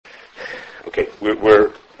Okay,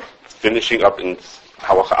 we're finishing up in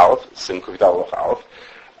Halacha Aleph, Sim Kuf Halacha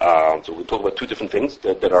Aleph. So we'll talk about two different things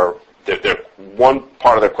that are one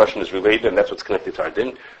part of their question is related, and that's what's connected to our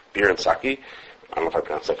din, beer and sake. I don't know if I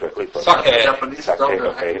pronounced that correctly. But Japanese sake,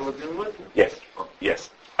 okay. Yes, oh. yes.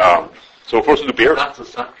 So first we'll do beer. That's a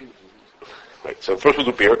sake. Right. So first we'll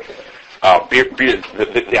do beer. Beer.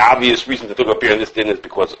 The obvious reason to talk about beer in this din is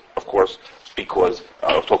because, of course, it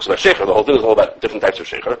talks about shecher. The whole thing is all about different types of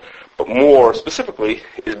shecher. But more specifically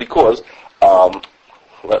is because,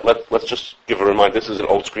 let's just give a reminder. This is an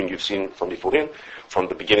old screen you've seen from beforehand, from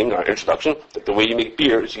the beginning, our introduction, that the way you make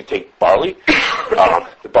beer is you take barley.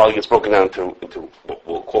 The barley gets broken down into what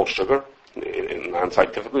we'll call sugar. In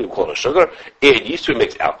non-scientifically, we'll call it a sugar. Add yeast to it,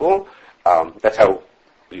 makes alcohol. That's how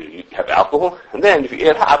you have alcohol. And then if you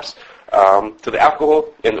add hops to the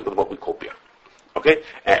alcohol, you end up with what we call beer. Okay,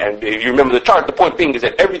 and if you remember the chart, the point being is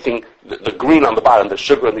that everything, the green on the bottom, the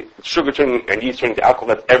sugar turning and yeast turning to alcohol,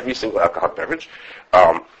 that's every single alcoholic beverage.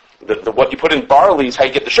 What you put in barley is how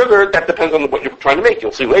you get the sugar. That depends on what you're trying to make.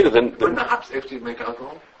 You'll see later. But not hops after you make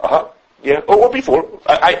alcohol. Yeah. Or before.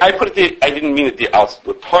 I put it there. I didn't mean it the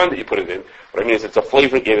time that you put it in. What I mean is it's a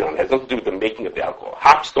flavoring added on. It has nothing to do with the making of the alcohol.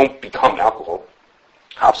 Hops don't become alcohol.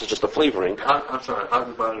 Hops is just a flavoring. I'm sorry, how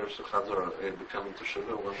does barley become into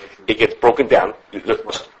sugar? It gets broken down.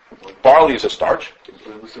 Barley is a starch.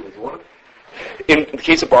 With water? In the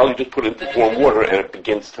case of barley, you just put it into warm water and it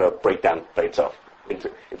begins to break down by itself.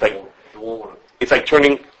 It's like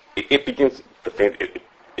turning. It begins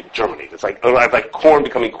it germinates. It's like corn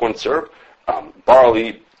becoming corn syrup.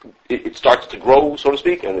 Barley, it starts to grow, so to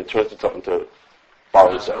speak, and it turns itself into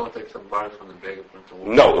barley syrup. I don't take some barley from the bag and put it into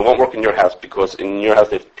water. No, it won't work in your house because in your house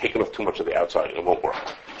they've taken off too much of the outside. It won't work.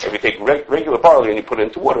 If you take regular barley and you put it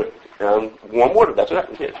into water, warm water, that's what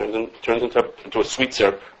happens. Yeah, it turns into a sweet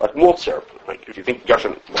syrup, like malt syrup. Like if you think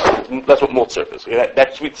Yashin, that's what malt syrup is. Okay,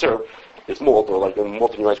 that sweet syrup is malt, or like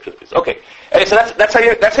malt in Rice Krispies. Okay, so that's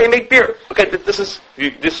how you make beer. Okay, this is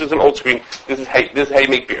an old screen. This is how you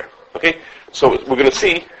make beer. Okay, so we're going to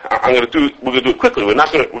see. We're going to do it quickly.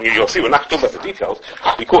 You'll see. We're not going to talk about the details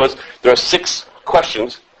because there are 6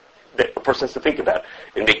 questions that a person has to think about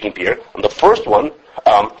in making beer. And the first one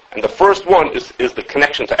is the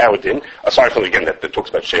connection to our din. Aside from again that talks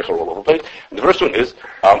about shecher all over the place. And the first one is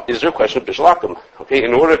there a question of bishalakim? Okay,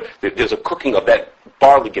 in order there's a cooking of that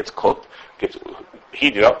barley gets cooked, gets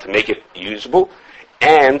heated up to make it usable,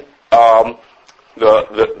 and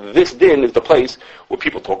this din is the place where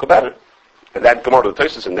people talk about it. And that Gemara, the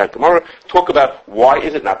Tosfos in that Gemara, talk about why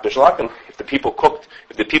is it not bishalakim? If the people cooked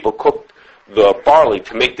the barley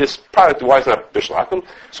to make this product, why is it not bishalakim?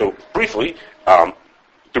 So briefly,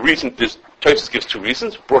 the reason this Tosfos gives 2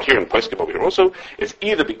 reasons, brought here in Poskim over here also, is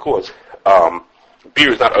either because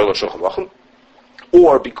beer is not oil shulchan lachem,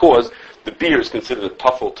 or because the beer is considered a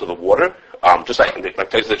tuffle to the water. Just like you make a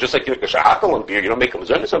shahakal on beer, you don't make a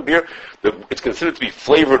mazonis on beer. It's considered to be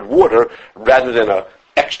flavored water rather than a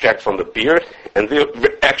extract from the beer and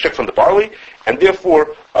the extract from the barley, and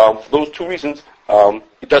therefore, for those 2 reasons,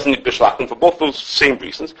 it doesn't need bishalakim for both those same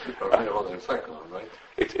reasons.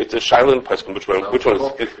 It's a shiloh and peskin. Which one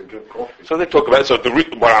is? So they talk about it. So what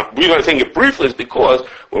we're going to say it briefly is because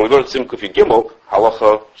when we go to Sim Kuf Gimel,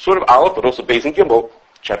 halacha sort of Aleph, but also Beis and Gimel,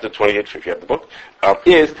 chapter 28, if you have the book,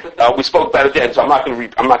 we spoke about it then. So I'm not going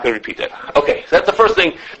to repeat that. Okay, so that's the first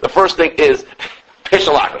thing. The first thing is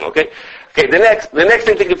bishalakim. Okay. Okay, the next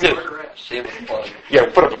thing to consider. Yeah,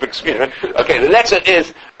 put up a big screen, right? Okay, the next one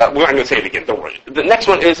is, we're not going to say it again, don't worry. The next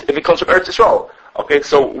one is if it comes from Eretz Yisrael. Okay,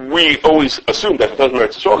 so we always assume that if it comes from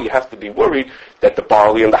Eretz Yisrael, you have to be worried that the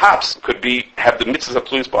barley and the hops have the mitzvahs of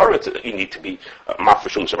Tluis Ba'aretz. You need to be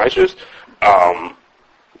mafreshum shemaishers.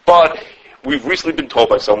 But we've recently been told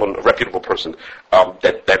by someone, a reputable person,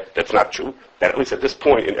 that's not true. That at least at this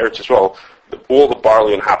point in Eretz Yisrael, all the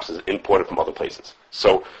barley and hops is imported from other places.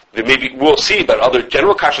 So we'll see about other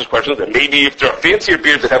general kashrus questions, that maybe if there are fancier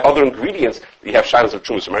beers that have other ingredients, you have shilas of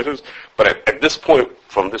trumas and measures. But at this point,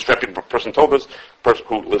 from this reputable person told us, person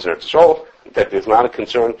who lives in Eretz Yisrael, that there's not a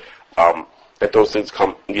concern that those things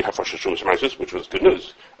come indeed have trumas and measures, which was good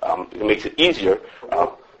news. It makes it easier.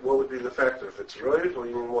 What would be the factor? If it's roiv, or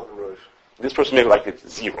you mean more than roiv? This person made it like it's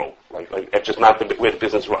 0, like it's just not the way the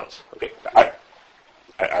business runs. Okay,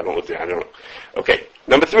 I don't live there. I don't know. Okay,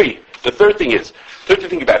 number 3. The third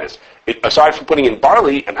thing about this, aside from putting in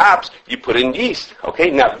barley and hops, you put in yeast. Okay,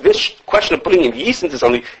 now this question of putting in yeast into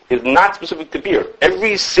something is not specific to beer.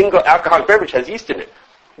 Every single alcoholic beverage has yeast in it.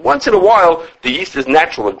 Once in a while, the yeast is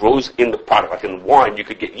natural. It grows in the product. Like in wine, you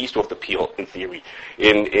could get yeast off the peel, in theory.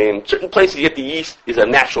 In certain places, you get the yeast is a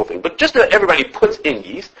natural thing. But just that everybody puts in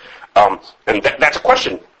yeast, and that's a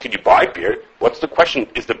question. Could you buy beer, what's the question?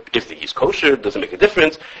 Is the yeast kosher? Does it make a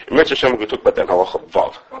difference? In Mitzvah Hashem, we're going to talk about that in Halacha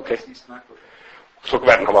Vav. Okay? We'll talk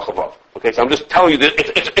about it in Halacha Vav. Okay, so I'm just telling you that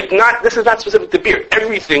it's not. This is not specific to beer.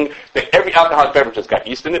 Every alcoholic beverage has got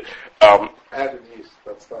yeast in it. Added yeast,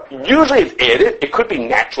 that's not. Usually it's added. It could be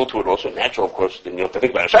natural to it also. Natural, of course, then you don't have to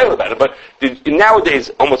think about it, about it. But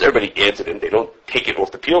nowadays, almost everybody adds it in. They don't take it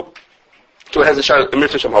off the peel. So it has a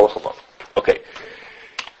Mitzvah Hashem Halacha Vav. Okay.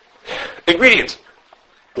 Ingredients.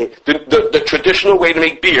 The traditional way to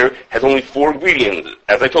make beer has only 4 ingredients,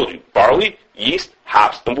 as I told you: barley, yeast,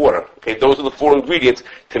 hops, and water. Okay, those are the 4 ingredients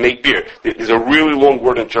to make beer. There's a really long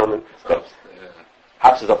word in German.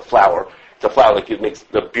 Hops is a flour. It's a flour that makes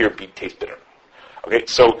the beer taste bitter. Okay,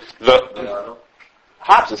 so the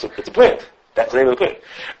hops is it's a plant. That's the name of the plant.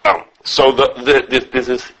 So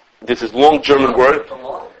this is long German word.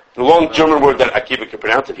 The long German word that Akiva can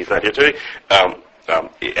pronounce it. He's not here today.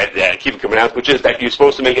 Akiva can pronounce, which is that you're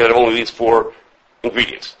supposed to make it out of only these 4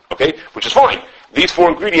 ingredients. Okay, which is fine. These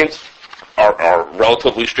 4 ingredients are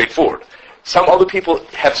relatively straightforward. Some other people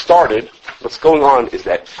have started. What's going on is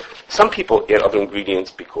that some people add other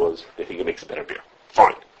ingredients because they think it makes a better beer.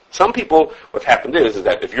 Fine. Some people, what's happened is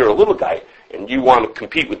that if you're a little guy and you want to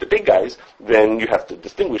compete with the big guys, then you have to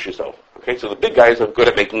distinguish yourself. Okay, so the big guys are good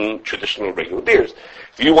at making traditional regular beers.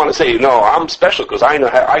 If you want to say, no, I'm special because I know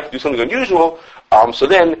how I can do something unusual, so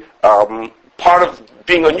then part of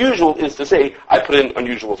being unusual is to say, I put in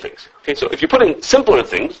unusual things. Okay, so if you put in simpler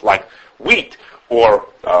things like wheat or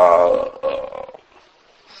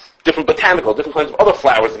different different kinds of other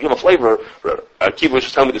flours that give a flavor. Akiva was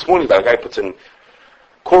just telling me this morning about a guy puts in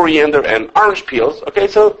coriander and orange peels. Okay,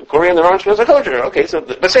 so coriander and orange peels are kosher. Okay, so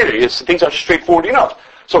the Seder, things are straightforward enough.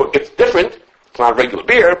 So it's different. It's not a regular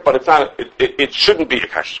beer, but it's not. It shouldn't be a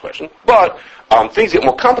kashrus question. But things get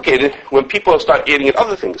more complicated when people start adding in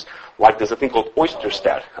other things. Like there's a thing called oyster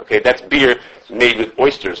stout. Okay, that's beer made with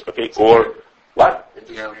oysters. Okay, or what?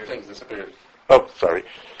 Yeah, things disappeared. Oh, sorry.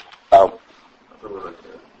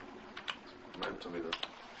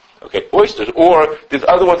 Okay, oysters, or there's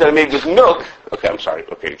other ones that are made with milk. Okay, I'm sorry.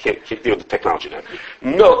 Okay, you can't deal with the technology now.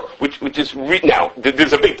 Milk, which is now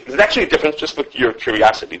there's actually a difference. Just for your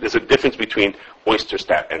curiosity, there's a difference between oyster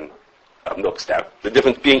stout and milk stout. The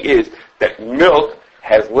difference being is that milk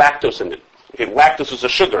has lactose in it. Okay, lactose is a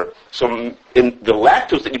sugar, so in the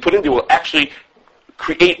lactose that you put in there will actually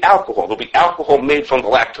create alcohol. There'll be alcohol made from the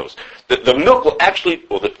lactose. The milk will actually,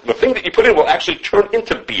 or the thing that you put in will actually turn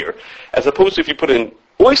into beer, as opposed to if you put in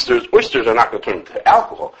oysters. Oysters are not going to turn into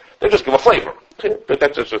alcohol. They just give a flavor. Okay? But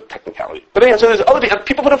that's just a technicality. But anyway, so there's other things.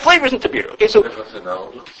 People put in flavors into beer. Okay, so. They put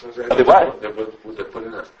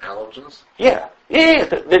in allergens? Yeah.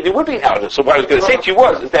 There would be an allergen. So what I was going to say to you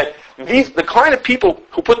is that the kind of people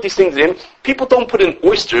who put these things in, people don't put in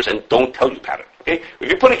oysters and don't tell you about it. Okay?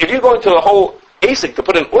 If you're going to the whole ASIC to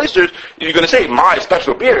put in oysters, you're going to say, my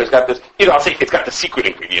special beer has got this, I'll say it's got the secret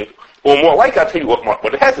ingredient. Or more like, I'll tell you what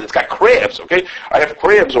it has. It's got crabs, okay? I have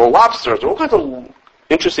crabs or lobsters or all kinds of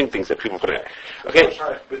interesting things that people put in. Okay?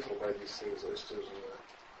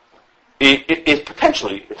 It is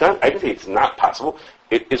potentially, I don't think it's not possible.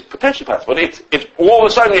 It is potentially possible. But it's all of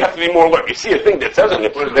a sudden you have to be more alert. You see a thing that says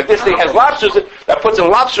that this thing has lobsters, that puts in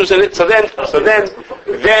lobsters in it, so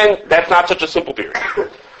then that's not such a simple beer.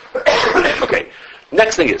 Okay.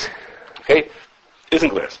 Next thing is, okay,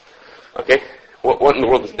 isinglass. Okay? What in the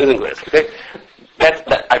world is isinglass? Okay?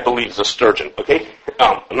 That I believe is a sturgeon. Okay?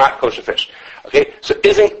 Not kosher fish. Okay? So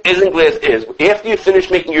isinglass is, after you finish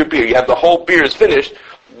making your beer, you have the whole beer is finished,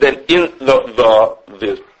 then in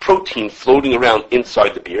the protein floating around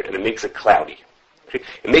inside the beer, and it makes it cloudy. Okay?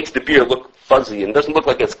 It makes the beer look fuzzy and doesn't look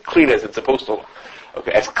like as clean as it's supposed to look.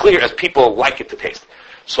 Okay? As clear as people like it to taste.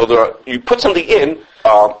 So you put something in,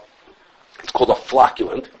 it's called a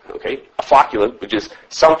flocculant, okay? A flocculant, which is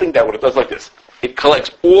something that, what it does like this, it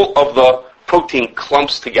collects all of the protein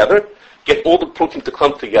clumps together, get all the protein to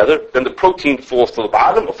clump together, then the protein falls to the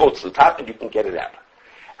bottom or falls to the top, and you can get it out.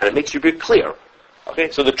 And it makes your beer clear. Okay,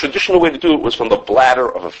 so the traditional way to do it was from the bladder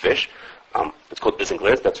of a fish. It's called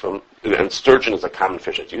isinglass. That's from, and sturgeon is a common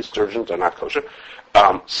fish that's used. Sturgeons are not kosher.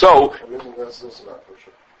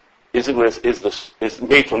 Isinglass is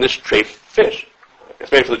made from this tray fish.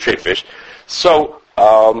 It's made from the tray fish. So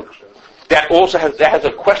that also has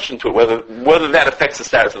a question to it whether that affects the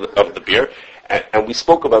status of the beer. And we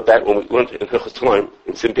spoke about that when we learned in Hilchos Tanoim,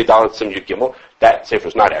 in Sim Pedal and Sim Yud Gimel. That sefer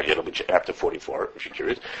is not out yet. It'll be chapter 44, if you're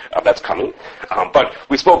curious. That's coming. But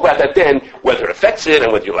we spoke about that then, whether it affects it,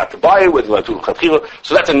 and whether you're allowed to buy it, whether you're allowed to do l'chatchila.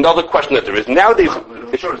 So that's another question that there is. Nowadays,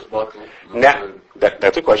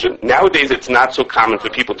 that's a question. Nowadays, it's not so common for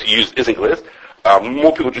people to use isinglass.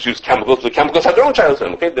 More people just use chemicals. The chemicals have their own channels in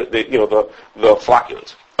them. Okay, the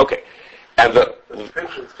flocculants. Okay, and The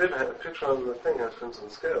picture on the thing has fins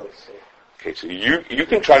and scales. So. okay, so you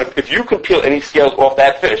can try to, if you can peel any scales off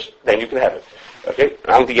that fish, then you can have it. Okay,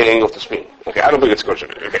 I don't think you get anything off the screen. Okay, I don't think it's kosher.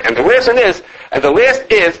 Okay, and the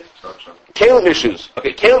last is kalim issues.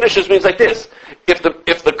 Okay, kalim issues means like this: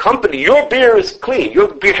 if the company, your beer is clean, your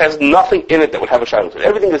beer has nothing in it that would have a shayla.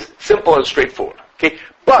 Everything is simple and straightforward. Okay,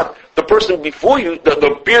 but the person before you,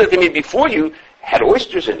 the beer that they made before you, had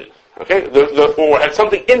oysters in it. Okay, or had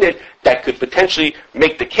something in it that could potentially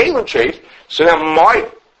make the kalim treif. So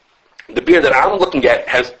now the beer that I'm looking at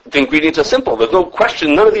has the ingredients are simple. There's no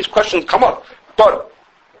question. None of these questions come up. But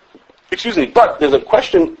there's a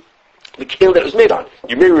question, the kalim that it was made on.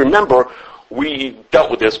 You may remember we dealt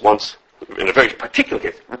with this once in a very particular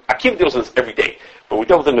case. Akiva deals with this every day, but we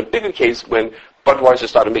dealt with it in a bigger case when Budweiser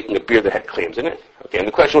started making a beer that had clams in it. Okay, and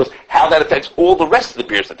the question was how that affects all the rest of the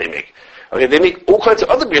beers that they make. Okay, they make all kinds of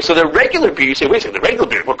other beers. So their regular beer, you say, wait a second, the regular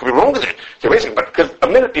beer, what could be wrong with it? So wait a second, but because a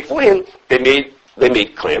minute beforehand they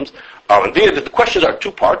made clams. And the questions are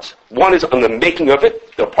two parts. One is on the making of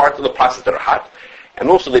it, the parts of the process that are hot, and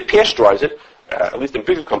also they pasteurize it. At least in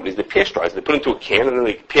bigger companies, they pasteurize it. They put it into a can, and then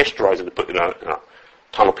they pasteurize it. They put it in a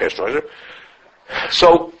tunnel pasteurizer.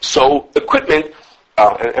 So equipment,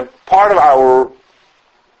 and part of our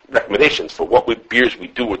recommendations for what beers we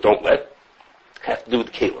do or don't let have to do with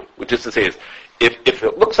the kalim, which is to say is, if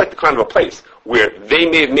it looks like the kind of a place where they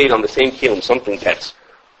may have made on the same kalim something that's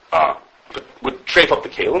would trafe up the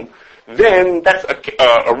kalim, then that's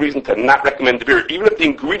a reason to not recommend the beer, even if the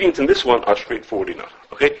ingredients in this one are straightforward enough.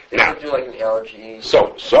 Okay? Now, do like an allergy.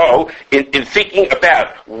 So in thinking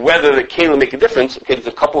about whether the kalim make a difference, okay, there's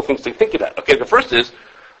a couple of things to think about. Okay, the first is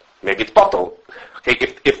maybe it's bottle. Okay,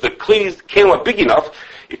 if the kalim are big enough,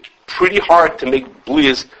 it's pretty hard to make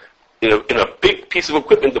blias. In a big piece of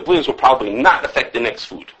equipment, the blias will probably not affect the next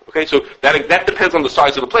food. Okay, so that depends on the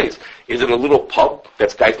size of the place. Is it a little pub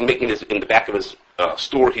that's guy's making this in the back of his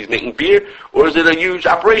store? He's making beer, or is it a huge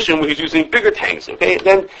operation where he's using bigger tanks? Okay,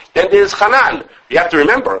 then there's Hanan. You have to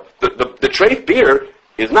remember the treif beer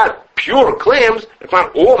is not pure clams. It's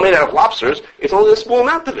not all made out of lobsters. It's only a small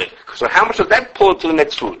amount of it. So how much does that pull to the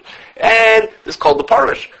next food? And this is called the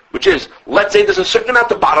parish, which is, let's say there's a certain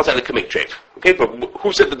amount of bottles that it can make treif. Okay, but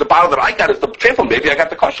who said that the bottle that I got is the treif one? Maybe I got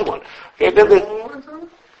the kosher one. Okay, then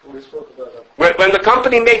We spoke about that. when the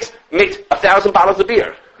company makes 1,000 bottles of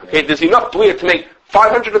beer, okay, there's enough beer to make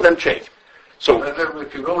 500 of them treif. So And then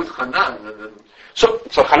if you go with Hanan, and then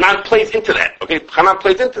So Hanan plays into that. Okay, Hanan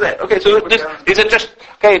plays into that. Okay, so these are just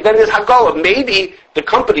okay. Then there's Hagala. Maybe the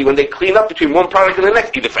company, when they clean up between one product and the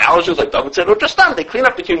next, either for allergens, like David said, or just not, they clean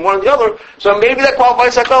up between one and the other. So maybe that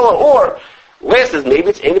qualifies Hagala. Or last is maybe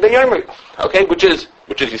it's Amy Ben Yomer. Okay, which is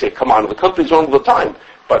you say, come on, the company's run all the time,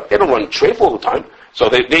 but they don't run treif all the time. So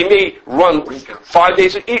they may run 5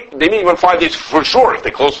 days. They may run 5 days for sure if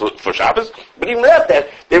they close for Shabbos. But even without that,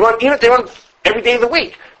 they run every day of the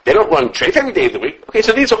week. They don't run treif every day of the week. Okay,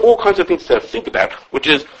 so these are all kinds of things to think about, which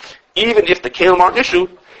is, even if the kalim are an issue,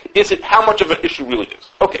 is it how much of an issue really is?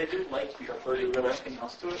 Okay. They do light beer. Are they going anything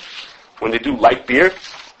else to it? When they do light beer,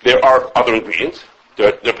 there are other ingredients. There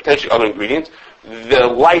are potentially other ingredients. The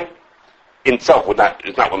light itself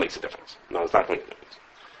is not what makes a difference. No, it's not going to make a difference.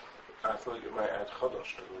 I thought you might add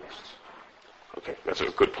chodosh to the list. Okay, that's a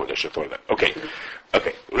good point. I should have thought of that. Okay.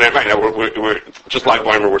 Right now we're just like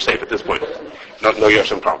Weimer. We're safe at this point. No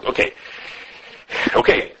Yoshem problem.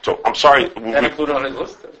 Okay. So I'm sorry. That included on his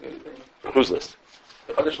list? Whose list?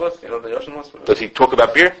 The Kaddish list, the Yoshem list? Does he talk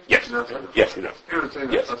about beer? Yes. Yes, he does.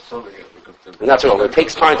 Yes. And that's all. It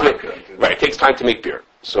takes time to make. Right. It takes time to make beer.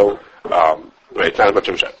 So right, it's not as much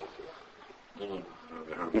of a shot.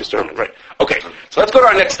 Mr. Herman. Right. Okay. So let's go to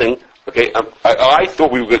our next thing. Okay, I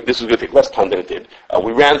thought this was going to take less time than it did.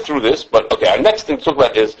 We ran through this, but okay, our next thing to talk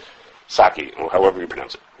about is sake, or however you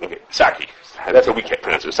pronounce it. Okay, sake. That's what we can't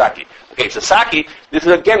pronounce it, sake. Okay, so sake, this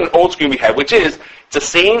is again an old school we had, which is, it's the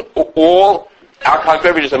same, all alcoholic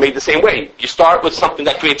beverages are made the same way. You start with something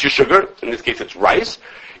that creates your sugar, in this case it's rice,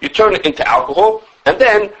 you turn it into alcohol, and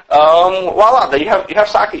then, voila, then you have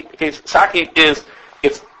sake. Okay, sake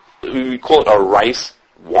we call it a rice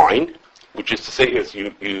wine, which is to say is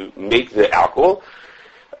you make the alcohol,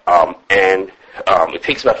 and it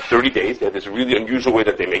takes about 30 days. They have this really unusual way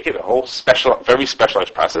that they make it, a whole very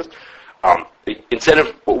specialized process. Instead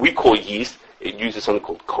of what we call yeast, it uses something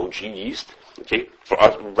called koji yeast. Okay, for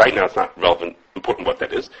us right now it's not important what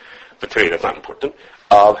that is. For today that's not important.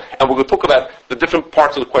 And we're going to talk about the different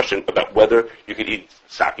parts of the question about whether you could eat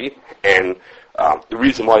sake, and the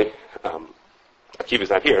reason why Akiva is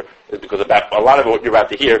not here is because about a lot of what you're about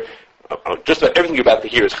to hear. just about everything you're about to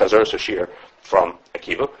hear is Chazar Sashir from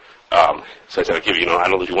Akiva. So I said, Akiva, I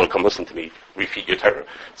don't know if you want to come listen to me repeat your Torah.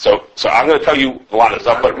 So I'm going to tell you a lot of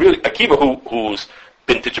stuff, but really, Akiva, who's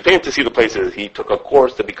been to Japan to see the places, he took a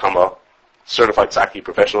course to become a certified Saki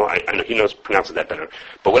professional. I know he knows pronouncing that better.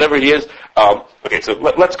 But whatever he is, okay, so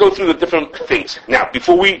let's go through the different things. Now,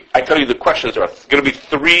 before I tell you the questions, there are going to be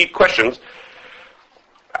 3 questions.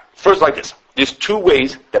 First, like this. There's 2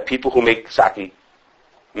 ways that people who make Saki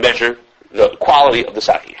measure the quality of the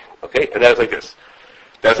Saki. Okay? And that is like this.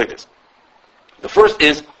 The first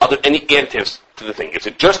is, are there any additives to the thing? Is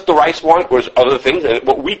it just the rice wine, or is it other things? And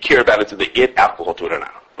what we care about is do they add alcohol to it or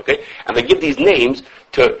not. Okay? And they give these names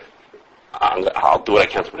to, I'll do what I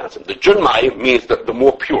can to pronounce them. The Junmai means the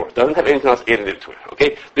more pure. It doesn't have anything else added into it.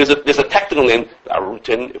 Okay? There's a technical name,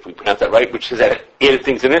 Arutin, if we pronounce that right, which has added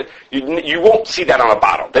things in it. You won't see that on a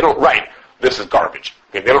bottle. They don't write, this is garbage.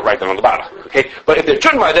 Okay? They don't write that on the bottle. Okay? But if they're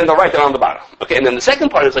Junmai, then they'll write that on the bottle. Okay? And then the second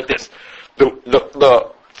part is like this. That's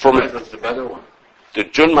the better one. The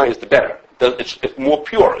Junmai is the better. It's more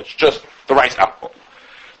pure. It's just the rice alcohol.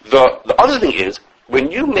 The other thing is, when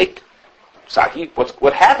you make Saki,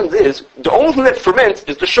 what happens is, the only thing that ferments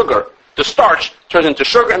is the sugar. The starch turns into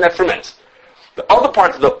sugar and that ferments. The other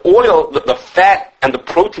parts, the oil, the fat, and the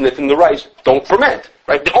protein that's in the rice don't ferment.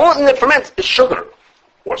 Right? The only thing that ferments is sugar.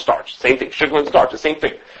 Or starch. Same thing. Sugar and starch, the same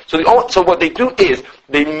thing. So what they do is,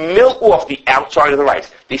 they mill off the outside of the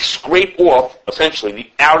rice. They scrape off, essentially, the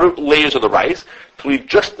outer layers of the rice to leave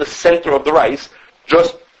just the center of the rice,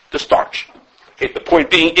 just the starch. Okay, the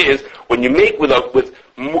point being is, when you make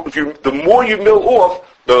the more you mill off,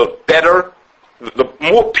 the better, the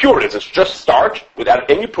more pure it is. It's just starch,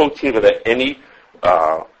 without any protein, without any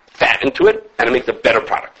fat into it, and it makes a better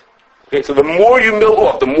product. Okay, so the more you mill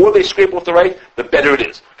off, the more they scrape off the rice, the better it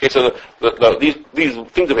is. Okay, so these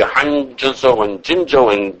things of Hanjizo and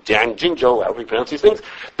Jinjo and Janjinjo, however you pronounce these things,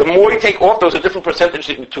 the more you take off, those are different percentages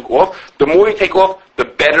that you took off, the more you take off, the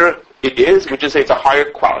better it is, which is it's a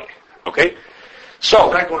higher quality. Okay? So,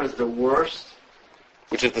 The second one is the worst.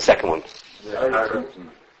 which is the second one?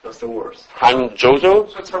 That's the worst.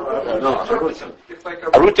 Hanjozo?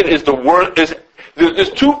 Arutin is the worst. There's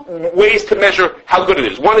 2 ways to measure how good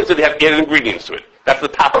it is. One is that they have added ingredients to it. That's the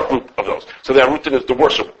top group of those. So the Arutin is the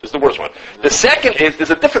worst one. The second is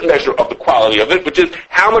there's a different measure of the quality of it, which is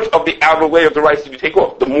how much of the outer layer of the rice did you take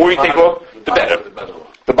off. The more you take off, the better. The better one.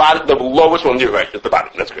 The bottom, the lowest one, you're right, is the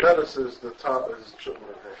bottom. That's good. Lettuce is the top is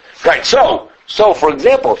Right. So for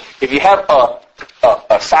example, if you have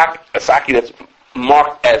a sake that's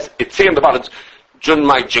marked as, it's saying on the bottom, it's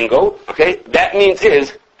Junmai Jingo. Okay, that means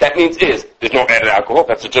is there's no added alcohol.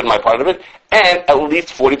 That's the Junmai part of it, and at least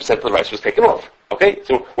 40% of the rice was taken off. Okay,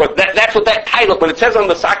 so that's what that title. When it says on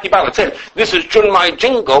the sake bottle, it says this is Junmai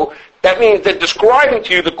Jingo. That means they're describing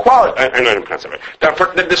to you the quality. I know I didn't pronounce that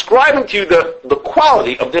right. They're describing to you the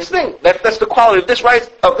quality of this thing. That's the quality of this rice,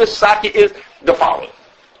 of this sake is the following.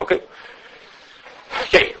 Okay.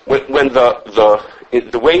 Okay. When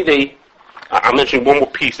the way they, I'm mentioning one more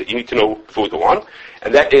piece that you need to know before we go on,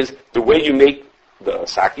 and that is the way you make the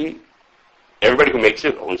sake. Everybody who makes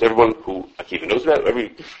it, almost everyone who Akiva knows about,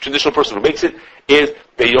 every traditional person who makes it, is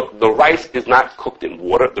the rice is not cooked in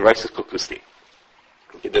water. The rice is cooked with steam.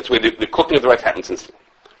 Okay, that's where the cooking of the rice happens in steam.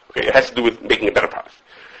 Okay, it has to do with making a better product.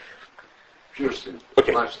 Pure steam.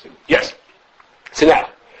 Okay. Live steam. Yes. So now,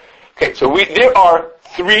 okay, so there are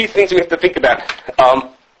 3 things we have to think about.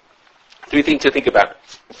 3 things to think about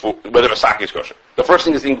for whether a sake is kosher. The first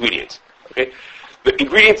thing is the ingredients. Okay, the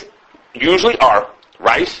ingredients usually are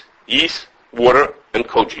rice, yeast, water, and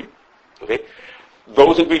koji. Okay,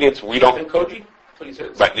 those ingredients we don't. And koji? What he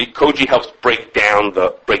says. Right, the koji helps break down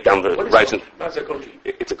the rice. What's a koji?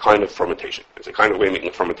 It's a kind of fermentation. It's a kind of way of making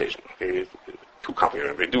a fermentation. Okay, it's too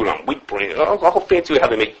complicated. They do it on wheat bran. I'll fancy how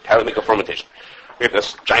they make a fermentation. We have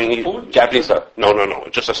this Chinese, Japanese stuff. No.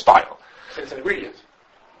 It's just a style. It's an ingredient.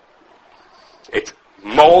 It's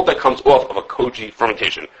mold that comes off of a koji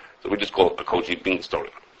fermentation. So we just call it a koji bean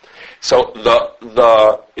story. So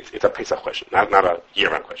it's a Pesach question, not a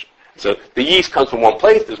year-round question. So the yeast comes from one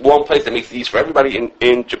place. There's one place that makes the yeast for everybody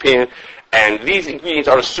in Japan, and these ingredients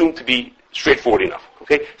are assumed to be straightforward enough.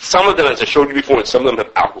 Okay, some of them, as I showed you before, and some of them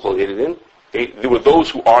have alcohol added in. Okay? There were those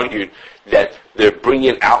who argued that they're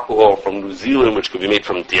bringing alcohol from New Zealand, which could be made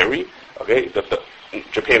from dairy. Okay,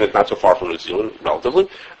 Japan is not so far from New Zealand, relatively.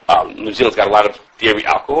 New Zealand's got a lot of dairy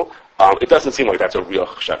alcohol. It doesn't seem like that's a real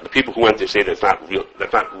shayla. The people who went there say that's not real.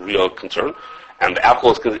 That's not real concern. And the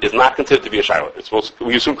alcohol is not considered to be a shayla. It's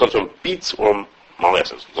we assume it comes from beets or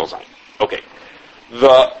molasses. Okay.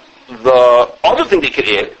 The other thing they could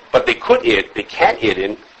add, but they can't add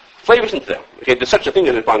in flavors into them. Okay, there's such a thing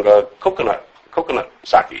as coconut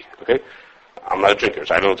sake. Okay, I'm not a drinker,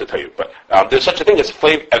 so I don't know what to tell you. But there's such a thing as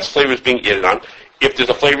flavors being added on. If there's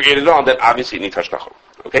a flavor added on, then obviously it needs hashgacha.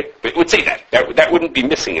 Okay, but it would say that wouldn't be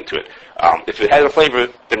missing into it. If it had a flavor,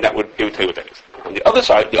 then it would tell you what that is. On the other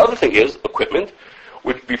side, the other thing is equipment,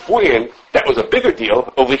 which beforehand that was a bigger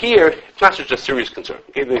deal. Over here, it's not such a serious concern.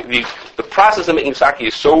 Okay, the process of making sake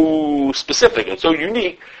is so specific and so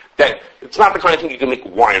unique that it's not the kind of thing you can make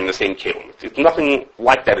wine in the same kettle. It's nothing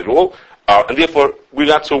like that at all, and therefore we're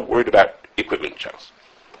not so worried about equipment channels.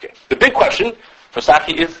 Okay, the big question for sake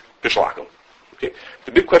is bishul akum. Okay,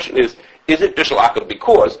 the big question is it bishul akum?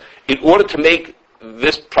 Because in order to make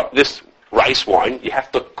this rice wine, you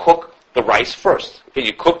have to cook the rice first. Okay,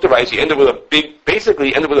 you cook the rice, you end up with a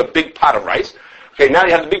big pot of rice. Okay, now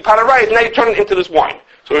you have the big pot of rice, now you turn it into this wine.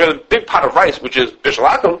 So we have a big pot of rice, which is bishul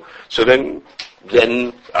akum. So then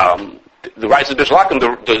the rice is bishul akum.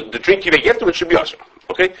 The drink you make afterwards should be usher.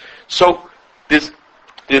 Okay, so this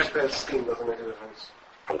That steam doesn't make a difference.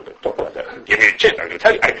 I'm going to talk about that. Give me a chance. I'm going to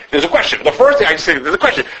tell you. There's a question. The first thing I say, there's a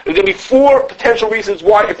question. There's going to be 4 potential reasons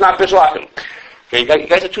why it's not bishul akum. Okay, you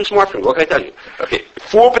guys are too smart for me. What can I tell you? Okay,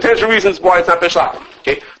 4 potential reasons why it's not bishul akum.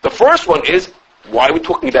 Okay, the first one is, why are we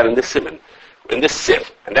talking about in this simon, in this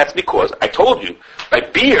sif? And that's because I told you,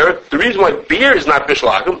 like beer, the reason why beer is not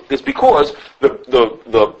bishul akum is because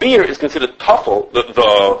the beer is considered tuffle.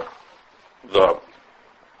 The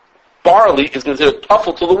barley is considered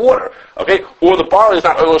tuffle to the water. Okay, or the barley is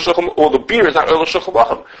not oil shulchan, or the beer is not oil shulchan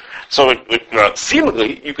bacham. So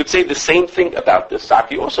seemingly, you could say the same thing about the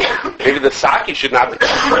sake also. Maybe the sake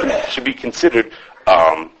should be considered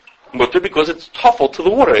mutter because it's tuffle to the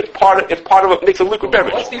water. It's part of what makes a liquid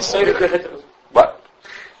beverage. What's the side of the head? What?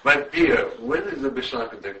 My beer, when is the bishul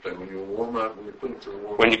akum take place? When you warm up, when you put it to the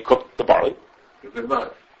warm When you cook the barley. you can buy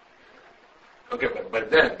it. Okay, but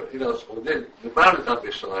then the barley is not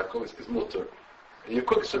bishul akum, it's mutter. And you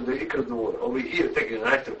cook some the ikar of the water. Over here, taking an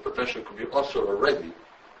item potentially could be also already.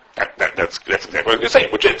 That's exactly what you're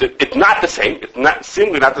saying, which is, it's not the same. It's not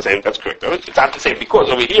simply not the same. That's correct. It's not the same because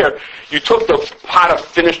over here, you took the pot of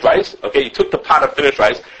finished rice, okay, you took the pot of finished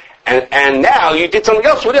rice, and now you did something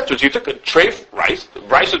else with it. So you took a tray of rice, the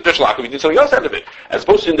rice was bishul akum, you did something else out of it. As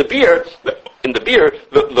opposed to in the beer,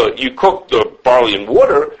 you cook the barley in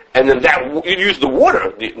water, and then you use the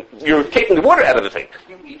water. You're taking the water out of the thing.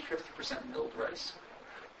 You eat 50% milled rice.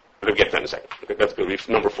 We're going to get that in a second. Okay, that's going to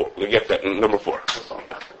be number 4. We're going to get that in number 4.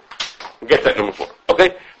 We'll get that number 4.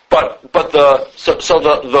 Okay? But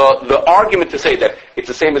the argument to say that it's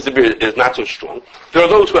the same as the beer is not so strong. There are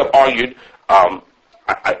those who have argued, there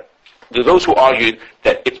are those who argued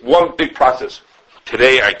that it's one big process.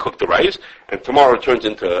 Today I cook the rice, and tomorrow it turns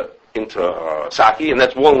into sake, and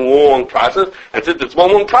that's one long process. And since it's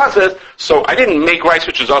one long process, so I didn't make rice,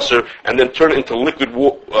 which is usher, and then turn it into liquid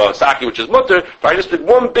sake, which is mutter, but I just did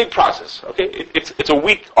one big process. Okay, it's a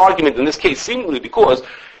weak argument in this case, seemingly because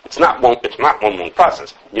it's not one long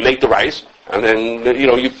process. You make the rice, and then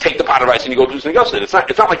you take the pot of rice and you go do something else with it.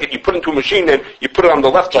 It's not like you put it into a machine and you put it on the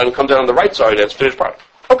left side and it comes out on the right side and it's finished product.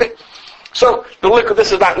 Okay, so the liquid,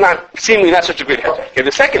 this is not seemingly not such a great head. Okay,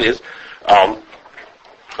 the second is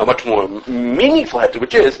a much more meaningful head,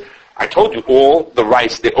 which is, I told you, all the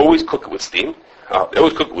rice, they always cook it with steam.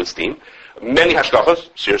 Many hashgachas,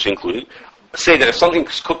 seriously included, say that if something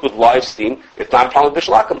is cooked with live steam, it's not a problem with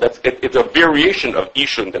bishul akum. It's a variation of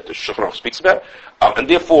ishun that the Shulchan Aruch speaks about, and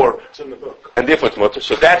therefore It's in the book. And therefore it's mutter.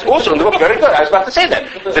 So that's also in the book. Very good. I was about to say that.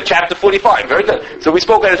 It's a chapter 45. Very good. So we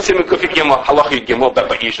spoke at Siman Kuf Gimel, Halacha Gimel, about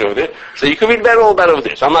ishun over there. So you can read about all about over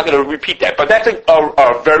there. So I'm not going to repeat that. But that's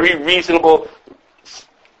a very reasonable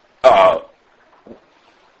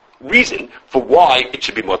reason for why it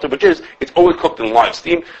should be mutter, which is it's always cooked in live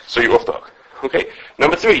steam, so you're off the hook. Okay.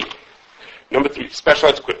 Number three,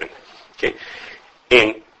 specialized equipment. Okay.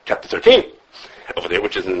 In chapter 13, over there,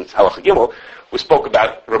 which is in Halacha Gimel, we spoke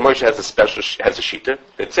about Rav Moshe has a shita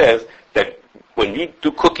that says that when you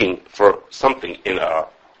do cooking for something in a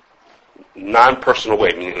non-personal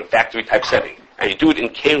way, meaning in a factory type setting, and you do it in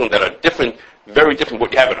kelim that are different, very different from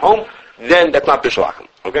what you have at home, then that's not bishul akum.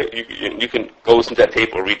 Okay, you can go listen to that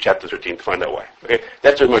tape or read chapter 13 to find out why. Okay,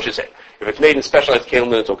 that's what Moshe said. If it's made in specialized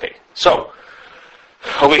kelim, then it's okay. So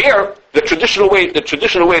over here, the traditional way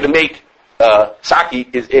to make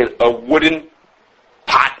sake is in a wooden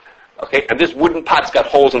pot. Okay, and this wooden pot's got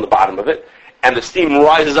holes in the bottom of it, and the steam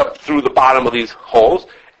rises up through the bottom of these holes,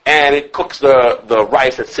 and it cooks the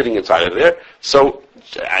rice that's sitting inside of there. So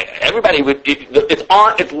everybody would,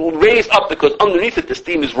 it's raised up because underneath it the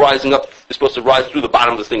steam is rising up, it's supposed to rise through the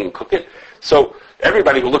bottom of this thing and cook it. So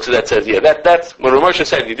everybody who looks at that says, yeah, that's, when Ramosha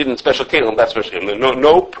said he did in special kelim, that's special kelim.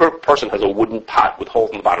 No person has a wooden pot with holes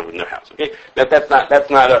in the bottom in their house, okay?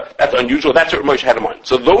 That's unusual, that's what Ramosha had in mind.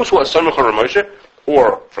 So those who are Samach on Ramosha,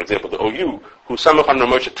 or, for example, the OU, who Samach on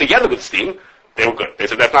Ramosha together with steam, they were good. They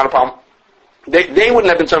said that's not a problem. They wouldn't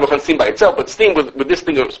have been Samach on steam by itself, but steam with this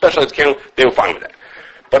thing of specialized kelim, they were fine with that.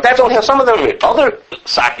 But that's only how some of them are made. Other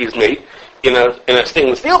sake is made in a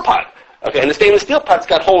stainless steel pot. Okay, and the stainless steel pot's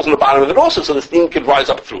got holes in the bottom of it also, so the steam can rise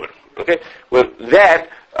up through it. Okay, well that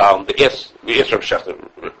the Isra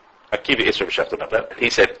B'Shefter, Akiva Isra B'Shefter about that.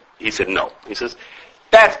 He said no. He says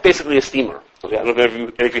that's basically a steamer. Okay, I don't know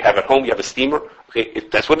if you have at home, you have a steamer. Okay,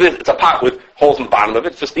 that's what it is. It's a pot with holes in the bottom of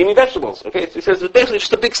it for steaming vegetables. Okay, so he says it's basically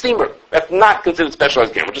just a big steamer. That's not considered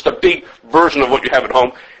specialized camera, just a big version of what you have at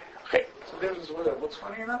home. Okay. What's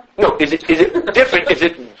funny enough? No, is it different? Is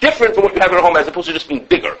it different from what you have at home as opposed to just being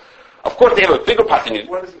bigger? Of course, they have a bigger pot than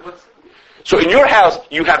you. So in your house,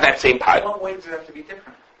 you have that same pot. In what way does it have to be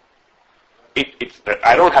different?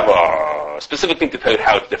 I don't have a specific thing to tell you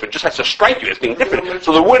how it's different. It just has to strike you as being different.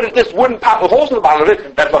 So this wooden pot with holes in the bottom of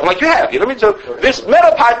it, that's nothing like you have. You know what I mean? So this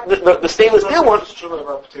metal pot, the stainless steel one.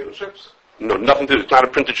 About potato chips? No, nothing to do. It's not a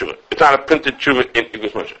printed tshuva. It's not a printed tshuva in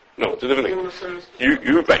English Moshe. No, it's a different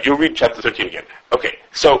thing. You'll read chapter 13 again. Okay,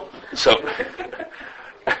 so.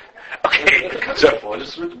 Okay, so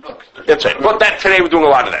that's right. But today we're doing a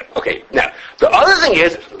lot of that. Okay, now the other thing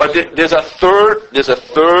is, but there's a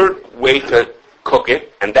third way to cook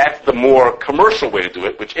it, and that's the more commercial way to do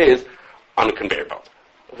it, which is on a conveyor belt.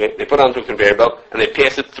 Okay, they put it onto a conveyor belt and they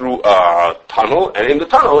pass it through a tunnel, and in the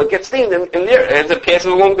tunnel it gets steamed in there. As it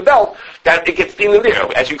passes along the belt, that it gets steamed in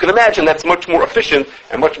there. As you can imagine, that's much more efficient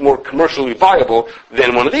and much more commercially viable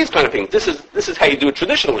than one of these kind of things. This is how you do it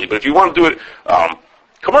traditionally. But if you want to do it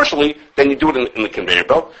commercially, then you do it in the conveyor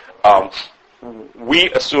belt.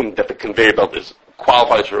 We assume that the conveyor belt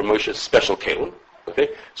qualifies for Moshe's special kelim. Okay,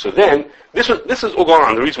 so then this is all going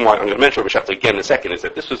on. The reason why I'm going to mention Rosh Hashanah again in a second is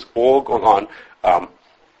that this was all going on.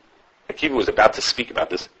 Akiva was about to speak about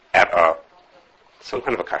this at some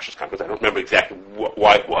kind of a Kashrus conference. I don't remember exactly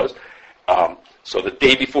why it was. So the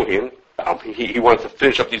day before him, he wanted to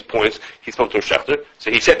finish up these points. He spoke to Rosh Hashanah.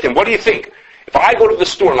 So he said to him, "What do you think? If I go to the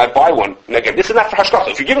store and I buy one, and again, this is not for hashkacha.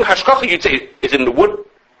 If you're giving hashkacha, you'd say, is it in the wood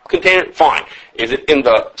container? Fine. Is it in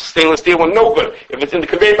the stainless steel one? No good. If it's in the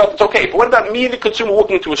conveyor belt, it's okay. But what about me, the consumer,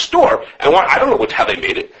 walking into a store, and I don't know how they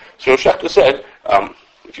made it." So Shachta said,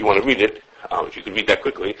 if you want to read it, if you can read that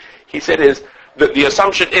quickly, he said the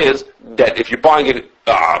assumption is that if you're buying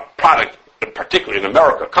a product, particularly in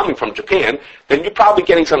America, coming from Japan, then you're probably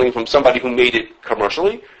getting something from somebody who made it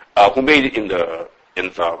commercially, who made it in the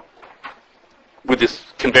with this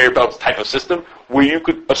conveyor belt type of system, where you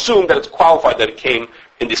could assume that it's qualified that it came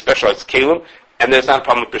in the specialized kelim, and there's not a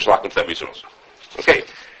problem with Bishlach and that reason also. Okay.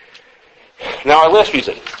 Now our last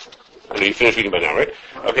reason. I know you finished reading by now, right?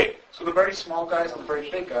 Okay. So the very small guys and the very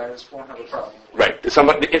big guys won't have a problem. Right. It's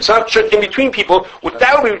not in between people.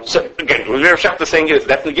 Without again, what Rav Shachta is saying is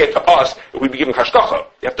that to get to us, if we'd be giving hashkacha,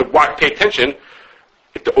 you have to pay attention.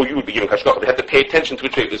 If the OU would be giving hashkacha, they have to pay attention to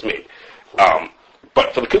which way it was made.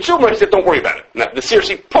 But for the consumer, he said, don't worry about it. Now, the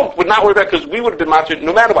CRC Pope would not worry about it because we would have been matched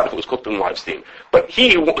no matter what if it was cooked in live steam. But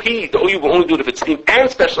the OU will only do it if it's steamed and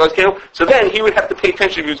specialized kelim, so then he would have to pay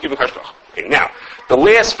attention if he was giving hashkacha. Okay, now, the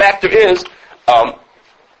last factor is,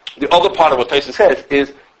 the other part of what Tyson says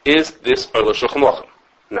is this Orla Shulchan Aruch?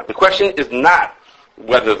 Now, the question is not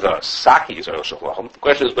whether the sake is Orla Shulchan Aruch. The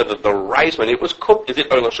question is whether the rice, when it was cooked, is it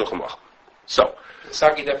Orla Shulchan Aruch? So, the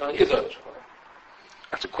sake definitely is Orla Shulchan Aruch.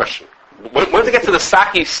 That's a question. Once it gets to the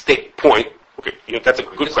sake state point, okay, that's a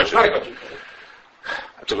good question.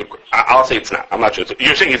 That's a good question. I'll say it's not. I'm not sure. So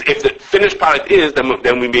you're saying is if the finished product is, then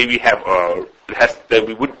we maybe have then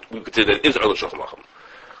we would consider that it is Orla Shulchan Aruch.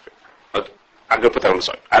 I'm going to put that on the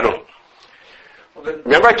side. I don't know. Well,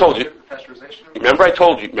 remember I told you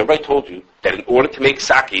that in order to make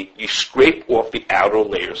sake, you scrape off the outer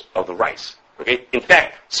layers of the rice. Okay? In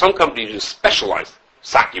fact, some companies use specialized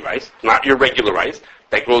sake rice, not your regular rice,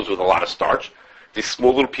 that grows with a lot of starch. These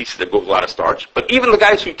small little pieces that go with a lot of starch. But even the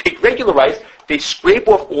guys who take regular rice, they scrape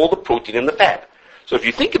off all the protein and the fat. So if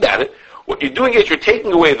you think about it, what you're doing is you're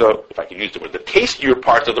taking away if I can use the word, the tastier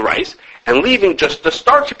parts of the rice, and leaving just the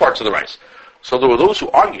starchy parts of the rice. So there were those who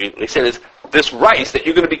argued, and they said this rice that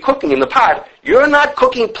you're going to be cooking in the pot, you're not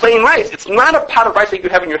cooking plain rice. It's not a pot of rice that you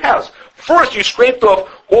could have in your house. First, you scraped off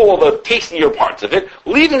all the tastier parts of it,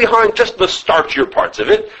 leaving behind just the starchier parts of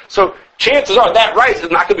it. So chances are that rice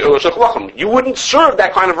is not going to be Olosh Lachem. You wouldn't serve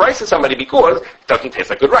that kind of rice to somebody because it doesn't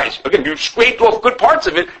taste like good rice. Again, you scraped off good parts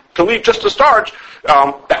of it to leave just the starch.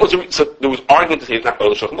 So there was argument to say it's not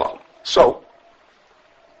Olosh Lachem. So,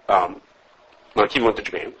 when Akiva went to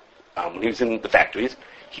Japan, when he was in the factories,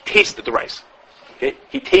 he tasted the rice. Okay?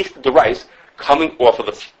 He tasted the rice coming off of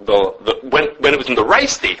when it was in the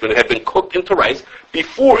rice state, when it had been cooked into rice,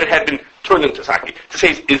 before it had been turned into sake. To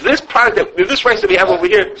say, is this rice that we have over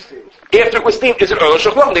here, after it was steamed, is it Olosh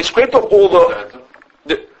Lachem? They scraped off all the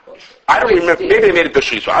I don't even remember, maybe they made it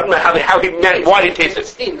bishri, so I don't know why they tasted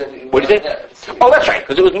it. What did you say? Oh, that's right,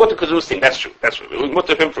 because it was mutter because it was steamed. That's true. It was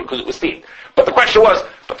mutter him because it was steamed. But the question was,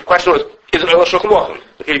 is it Olosh Lachem?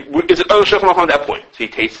 Okay, is it Olosh Lachem at that point? So he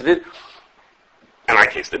tasted it, and I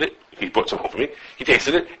tasted it. He brought some home for me. He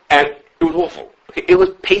tasted it, and it was awful. Okay, it was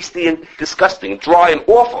pasty and disgusting, dry and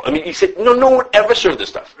awful. I mean, he said, no one ever served this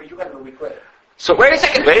stuff. You got no regret. So wait a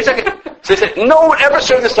second. So he said, no one ever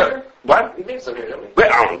served this stuff. What? He made some here, don't he?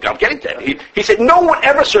 Wait, I'm getting to that. He said, no one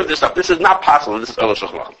ever served this stuff. This is not possible. This is Olosh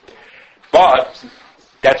Lachem. But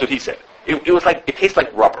that's what he said. It was like, it tastes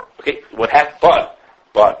like rubber. Okay, what happened?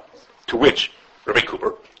 But to which Rabbi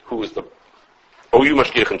Cooper, who was the OU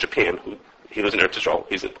Mashgiach in Japan, he was in Eretz Yisrael,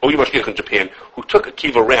 he's an OU Mashgiach in Japan, who took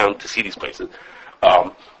Akiva around to see these places.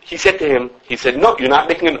 He said to him, no, you're not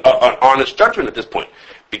making an honest judgment at this point,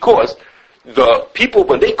 because the people,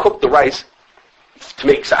 when they cook the rice to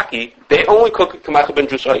make sake, they only cook it k'ma'achal ben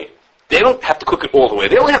drusai. They don't have to cook it all the way.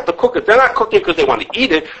 They only have to cook it. They're not cooking it because they want to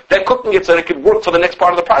eat it. They're cooking it so they can work for the next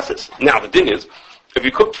part of the process. Now, the thing is, if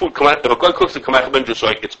you cook food, if a guy cooks it k'ma'achal ben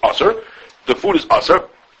drusai, it's usher. The food is usher.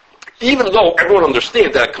 Even though everyone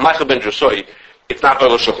understands that k'ma'achal ben drusai, it's not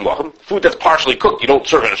Olosh Lachem. Food that's partially cooked, you don't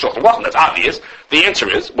serve it as Olosh Lachem. That's obvious. The answer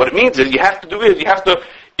is, what it means is,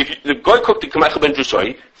 if the guy cooked it k'ma'achal ben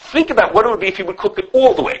drusai, think about what it would be if he would cook it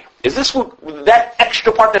all the way. Is this food, that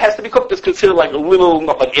extra part that has to be cooked is considered like a little,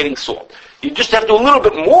 not like adding salt. You just have to do a little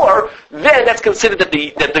bit more, then that's considered that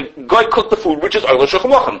the guy cooked the food, which is Olosh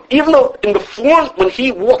Lachem. Even though in the form, when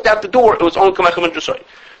he walked out the door, it was only k'ma'achal ben drusai.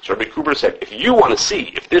 So Rabbi Cooper said, if you want to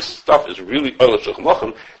see if this stuff is really Olosh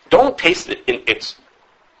Lachem, don't taste it in its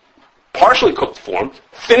partially cooked form,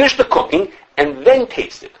 finish the cooking, and then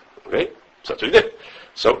taste it. Okay? So that's what he did.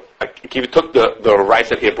 So Akiva took the rice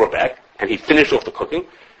that he had brought back, and he finished off the cooking.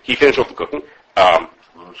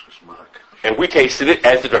 And we tasted it,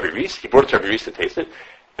 as did Rabbi Reese. He brought it to Rabbi Reese to taste it,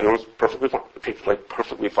 and it was perfectly fine. It tasted like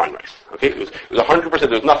perfectly fine rice. Okay? It was 100%. There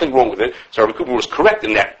was nothing wrong with it. So Rabbi Cooper was correct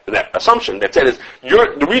in that assumption. That said,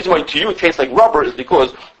 the reason why to you it tastes like rubber is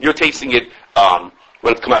because you're tasting it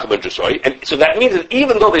when it's k'ma'achal ben drusai. And so that means that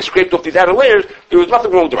even though they scraped off these outer layers, there was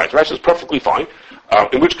nothing wrong with the rice. The rice was perfectly fine.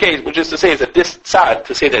 In which case, which is to say, is that this tzad,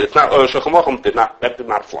 to say that it's not Olosh Lachem, did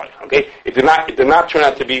not fly. Okay, it did not turn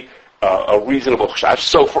out to be a reasonable chashash.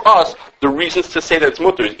 So for us, the reasons to say that it's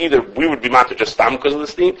mutter is either we would be matter just stam because of the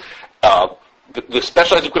steam. The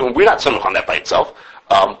specialized equipment, we're not samech on that by itself,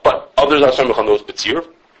 but others are samech on those betzir.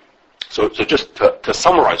 So just to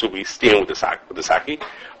summarize what we stand with the sake,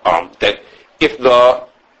 that if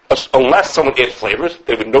unless someone adds flavors,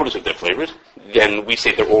 they would notice if they're flavors, then we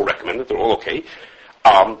say they're all recommended, they're all okay.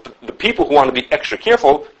 The people who want to be extra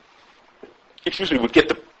careful, would get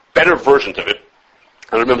the better versions of it.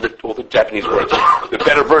 I remember all the Japanese words, the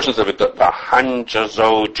better versions of it, the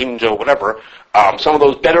hanjazo, jinjo, whatever. Some of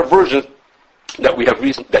those better versions that we have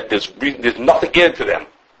reason that there's nothing added to them,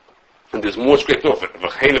 and there's more scraped off it.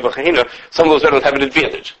 Some of those better have an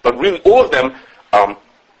advantage, but really all of them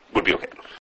would be okay.